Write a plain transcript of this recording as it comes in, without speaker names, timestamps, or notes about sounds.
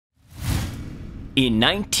In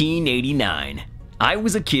 1989, I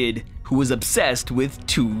was a kid who was obsessed with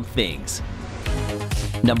two things.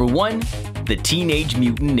 Number one, the Teenage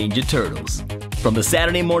Mutant Ninja Turtles. From the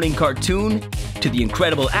Saturday morning cartoon, to the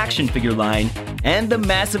incredible action figure line, and the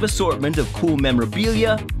massive assortment of cool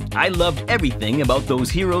memorabilia, I loved everything about those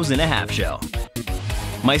heroes in a half-shell.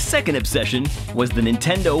 My second obsession was the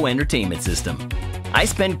Nintendo Entertainment System. I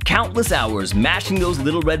spent countless hours mashing those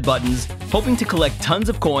little red buttons, hoping to collect tons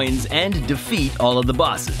of coins and defeat all of the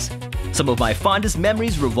bosses. Some of my fondest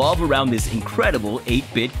memories revolve around this incredible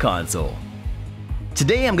 8-bit console.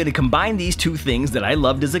 Today I'm going to combine these two things that I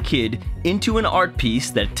loved as a kid into an art piece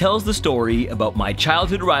that tells the story about my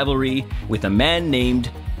childhood rivalry with a man named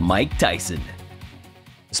Mike Tyson.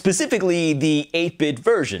 Specifically, the 8-bit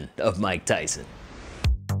version of Mike Tyson.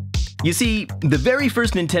 You see, the very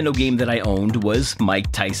first Nintendo game that I owned was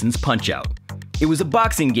Mike Tyson's Punch-Out! It was a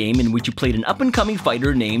boxing game in which you played an up-and-coming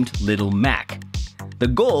fighter named Little Mac. The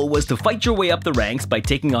goal was to fight your way up the ranks by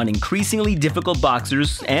taking on increasingly difficult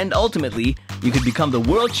boxers, and ultimately, you could become the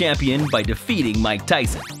world champion by defeating Mike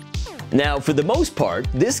Tyson. Now, for the most part,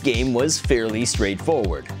 this game was fairly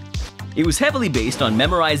straightforward. It was heavily based on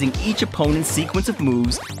memorizing each opponent's sequence of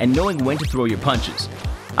moves and knowing when to throw your punches.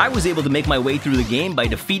 I was able to make my way through the game by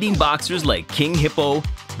defeating boxers like King Hippo,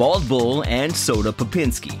 Bald Bull, and Soda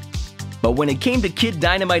Popinski. But when it came to Kid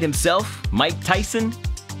Dynamite himself, Mike Tyson,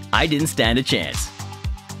 I didn't stand a chance.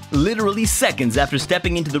 Literally seconds after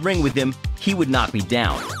stepping into the ring with him, he would knock me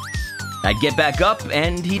down. I'd get back up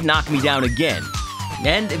and he'd knock me down again.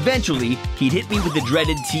 And eventually, he'd hit me with the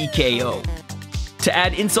dreaded TKO. To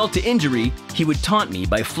add insult to injury, he would taunt me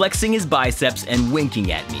by flexing his biceps and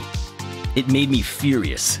winking at me. It made me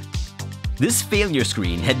furious. This failure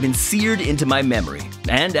screen had been seared into my memory,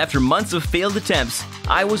 and after months of failed attempts,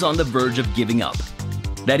 I was on the verge of giving up.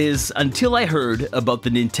 That is, until I heard about the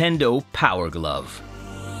Nintendo Power Glove.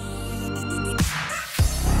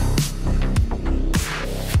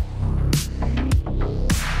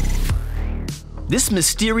 This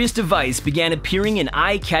mysterious device began appearing in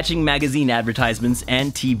eye-catching magazine advertisements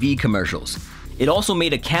and TV commercials. It also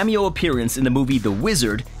made a cameo appearance in the movie The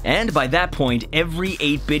Wizard, and by that point, every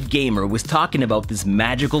 8-bit gamer was talking about this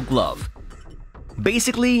magical glove.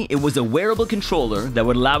 Basically, it was a wearable controller that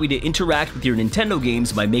would allow you to interact with your Nintendo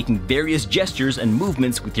games by making various gestures and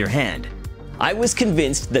movements with your hand. I was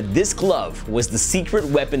convinced that this glove was the secret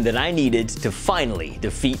weapon that I needed to finally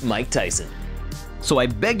defeat Mike Tyson. So I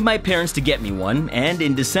begged my parents to get me one, and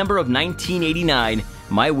in December of 1989,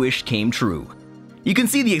 my wish came true. You can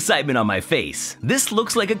see the excitement on my face. This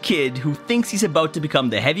looks like a kid who thinks he's about to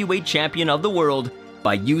become the heavyweight champion of the world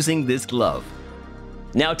by using this glove.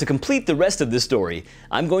 Now, to complete the rest of this story,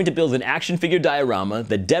 I'm going to build an action figure diorama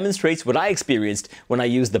that demonstrates what I experienced when I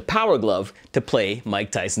used the Power Glove to play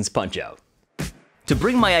Mike Tyson's Punch-Out! To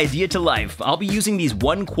bring my idea to life, I'll be using these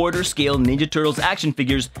 1/4 scale Ninja Turtles action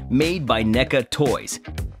figures made by NECA Toys.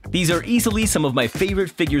 These are easily some of my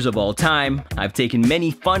favorite figures of all time. I've taken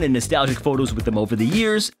many fun and nostalgic photos with them over the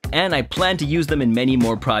years, and I plan to use them in many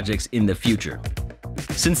more projects in the future.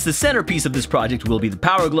 Since the centerpiece of this project will be the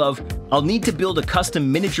Power Glove, I'll need to build a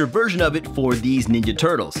custom miniature version of it for these Ninja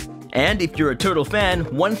Turtles. And if you're a Turtle fan,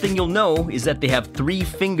 one thing you'll know is that they have 3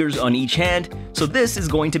 fingers on each hand, so this is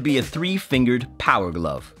going to be a 3-fingered Power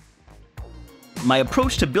Glove. My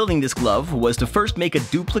approach to building this glove was to first make a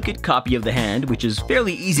duplicate copy of the hand, which is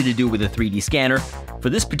fairly easy to do with a 3D scanner. For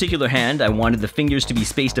this particular hand, I wanted the fingers to be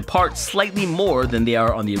spaced apart slightly more than they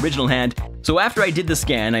are on the original hand, so after I did the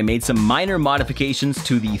scan, I made some minor modifications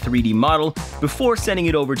to the 3D model before sending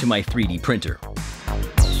it over to my 3D printer.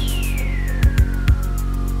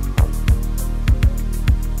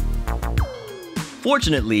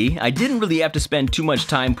 Fortunately, I didn't really have to spend too much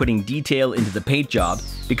time putting detail into the paint job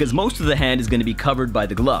because most of the hand is going to be covered by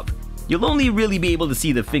the glove. You'll only really be able to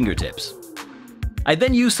see the fingertips. I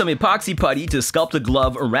then used some epoxy putty to sculpt the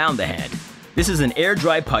glove around the hand. This is an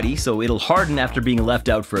air-dry putty, so it'll harden after being left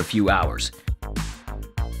out for a few hours.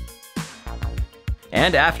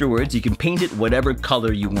 And afterwards, you can paint it whatever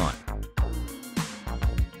color you want.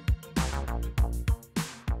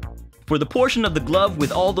 For the portion of the glove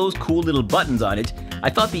with all those cool little buttons on it, I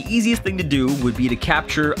thought the easiest thing to do would be to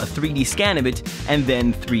capture a 3D scan of it and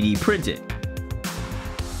then 3D print it.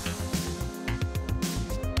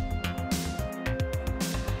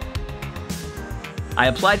 I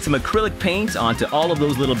applied some acrylic paint onto all of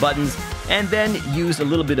those little buttons and then used a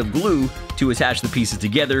little bit of glue to attach the pieces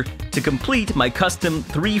together to complete my custom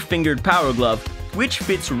 3-fingered Power Glove, which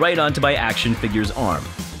fits right onto my action figure's arm.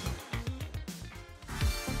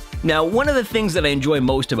 Now, one of the things that I enjoy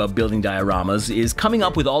most about building dioramas is coming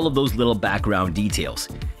up with all of those little background details.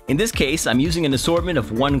 In this case, I'm using an assortment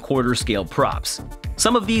of 1/4 scale props.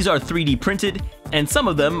 Some of these are 3D printed, and some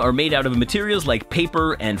of them are made out of materials like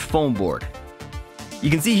paper and foam board. You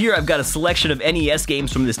can see here I've got a selection of NES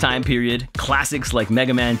games from this time period, classics like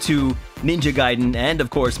Mega Man 2, Ninja Gaiden, and of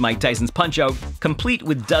course Mike Tyson's Punch-Out!, complete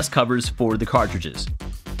with dust covers for the cartridges.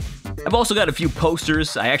 I've also got a few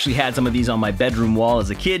posters. I actually had some of these on my bedroom wall as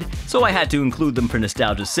a kid, so I had to include them for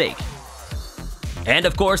nostalgia's sake. And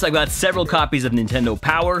of course, I've got several copies of Nintendo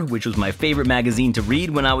Power, which was my favorite magazine to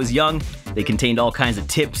read when I was young. They contained all kinds of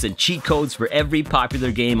tips and cheat codes for every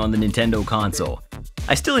popular game on the Nintendo console.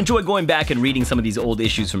 I still enjoy going back and reading some of these old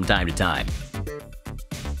issues from time to time.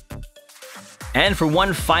 And for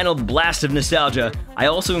one final blast of nostalgia, I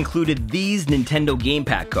also included these Nintendo Game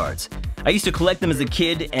Pack cards. I used to collect them as a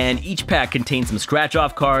kid, and each pack contained some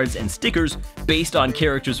scratch-off cards and stickers based on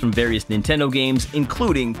characters from various Nintendo games,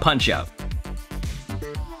 including Punch-Out!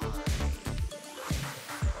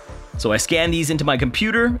 So I scanned these into my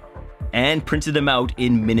computer and printed them out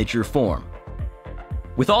in miniature form.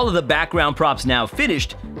 With all of the background props now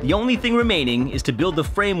finished, the only thing remaining is to build the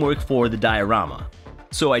framework for the diorama.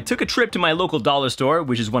 So I took a trip to my local dollar store,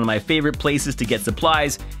 which is one of my favorite places to get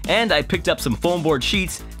supplies, and I picked up some foam board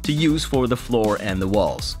sheets to use for the floor and the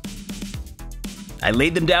walls. I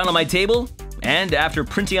laid them down on my table, and after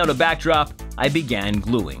printing out a backdrop, I began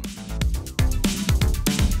gluing.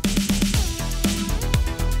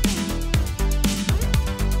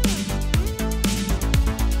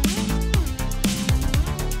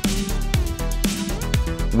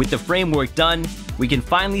 With the framework done, we can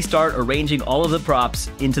finally start arranging all of the props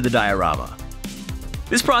into the diorama.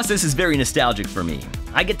 This process is very nostalgic for me.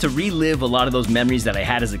 I get to relive a lot of those memories that I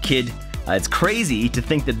had as a kid. It's crazy to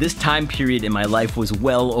think that this time period in my life was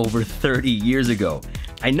well over 30 years ago.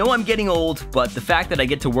 I know I'm getting old, but the fact that I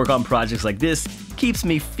get to work on projects like this keeps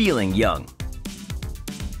me feeling young.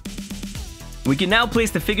 We can now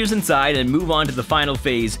place the figures inside and move on to the final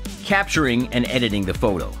phase, capturing and editing the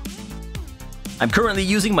photo. I'm currently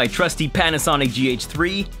using my trusty Panasonic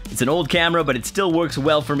GH3. It's an old camera, but it still works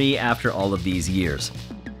well for me after all of these years.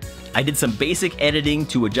 I did some basic editing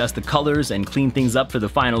to adjust the colors and clean things up for the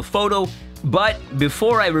final photo, but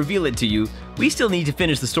before I reveal it to you, we still need to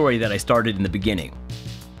finish the story that I started in the beginning.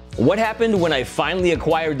 What happened when I finally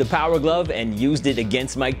acquired the Power Glove and used it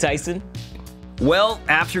against Mike Tyson? Well,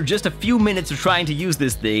 after just a few minutes of trying to use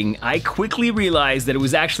this thing, I quickly realized that it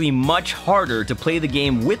was actually much harder to play the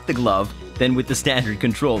game with the glove than with the standard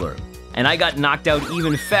controller, and I got knocked out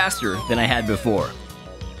even faster than I had before.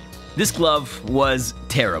 This glove was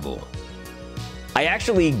terrible. I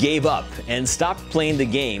actually gave up and stopped playing the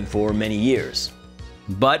game for many years.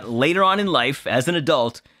 But later on in life, as an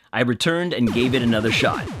adult, I returned and gave it another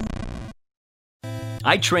shot.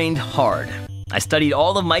 I trained hard. I studied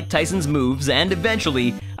all of Mike Tyson's moves, and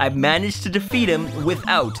eventually, I managed to defeat him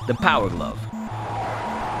without the Power Glove.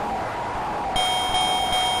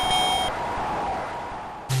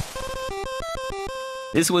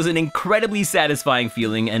 This was an incredibly satisfying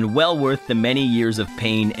feeling and well worth the many years of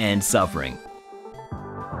pain and suffering.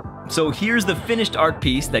 So here's the finished art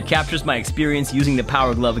piece that captures my experience using the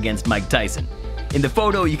Power Glove against Mike Tyson. In the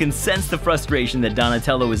photo, you can sense the frustration that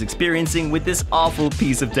Donatello is experiencing with this awful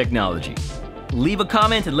piece of technology. Leave a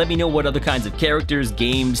comment and let me know what other kinds of characters,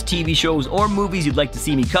 games, TV shows, or movies you'd like to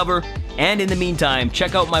see me cover. And in the meantime,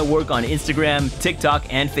 check out my work on Instagram,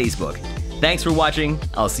 TikTok, and Facebook. Thanks for watching.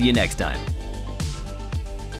 I'll see you next time.